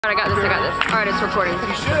I got this, I got this. Alright, it's recording.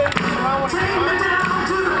 You should.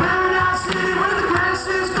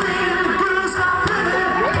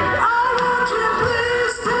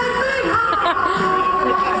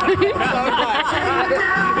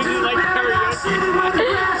 This is like karaoke.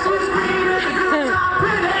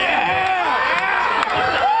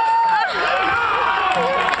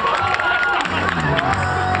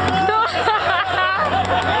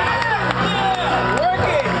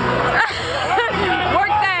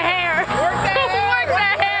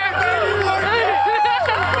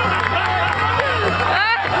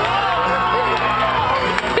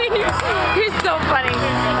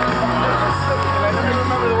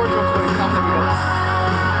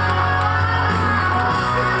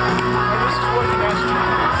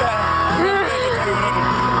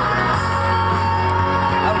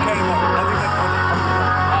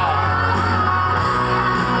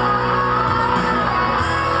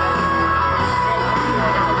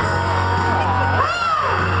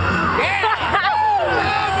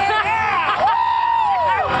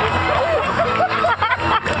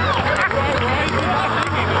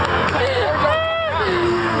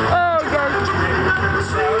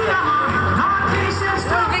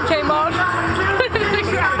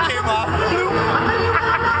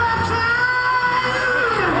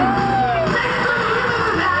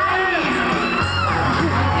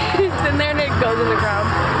 Goes in the crowd.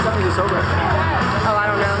 Something is over. Oh, I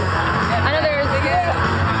don't know. I know there's.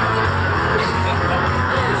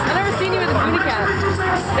 I've never seen you with a booty cap.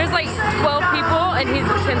 There's like 12 people, and he's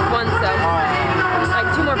the 10th one, so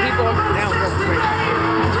like 2 more people.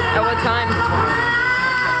 At what time?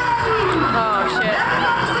 Oh shit.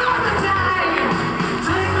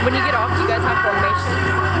 When you get off, do you guys have formation?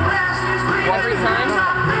 Every time?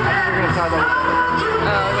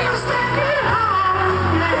 Oh, okay.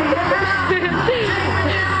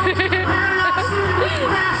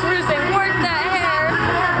 We're just saying, work that hair.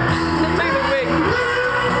 Look at the wig.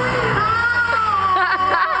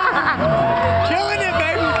 Killing it,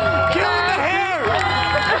 baby. Killing the hair.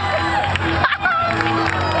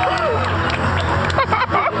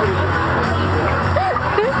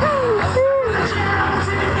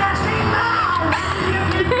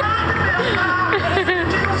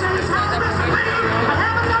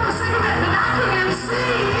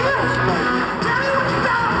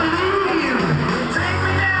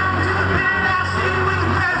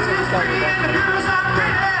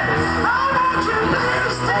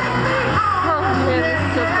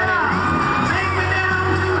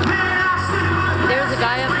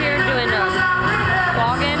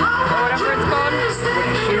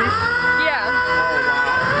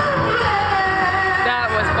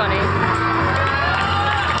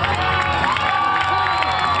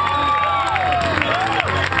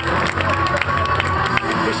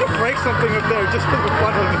 Break something up there just for the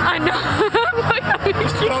fun of it. I know.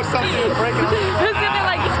 Just throw something and break it up. Who's in there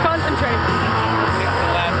like, just concentrate.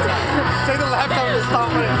 Take the laptop and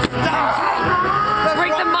stop it. Stop!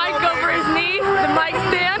 Break the mic over his knee, the mic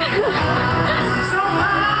stand.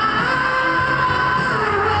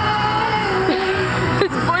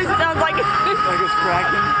 His voice sounds like it's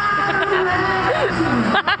cracking.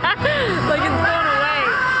 like it's going away.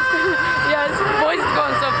 Yeah, his voice is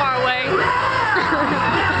going so far away.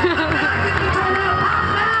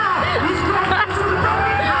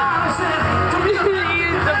 He's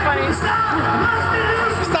so funny.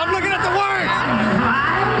 Stop looking at the words!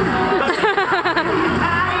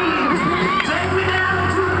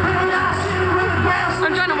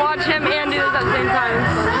 I'm trying to watch him and do this at the same time.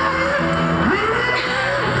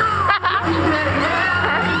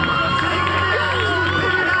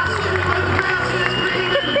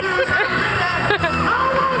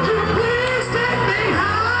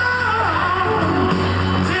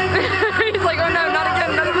 He's like, oh no, not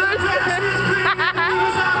again, none of this.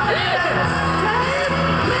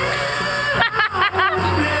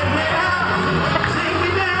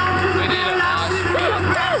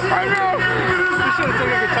 I know. You should have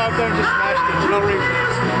taken the top down and just smashed it for no reason.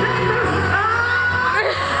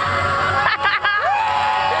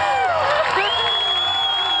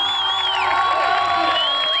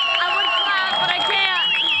 I would clap, but I can't.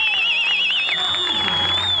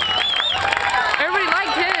 Everybody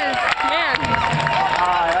liked his. Man.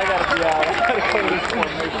 I gotta be out. I gotta go to this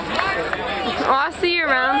one. Oh, I'll see you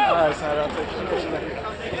around. I'll take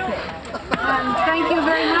Thank you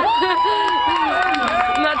very much.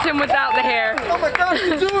 Not him without the hair. Oh my gosh,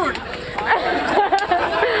 dude!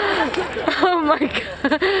 Oh my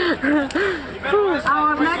god.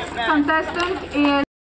 Our next contestant is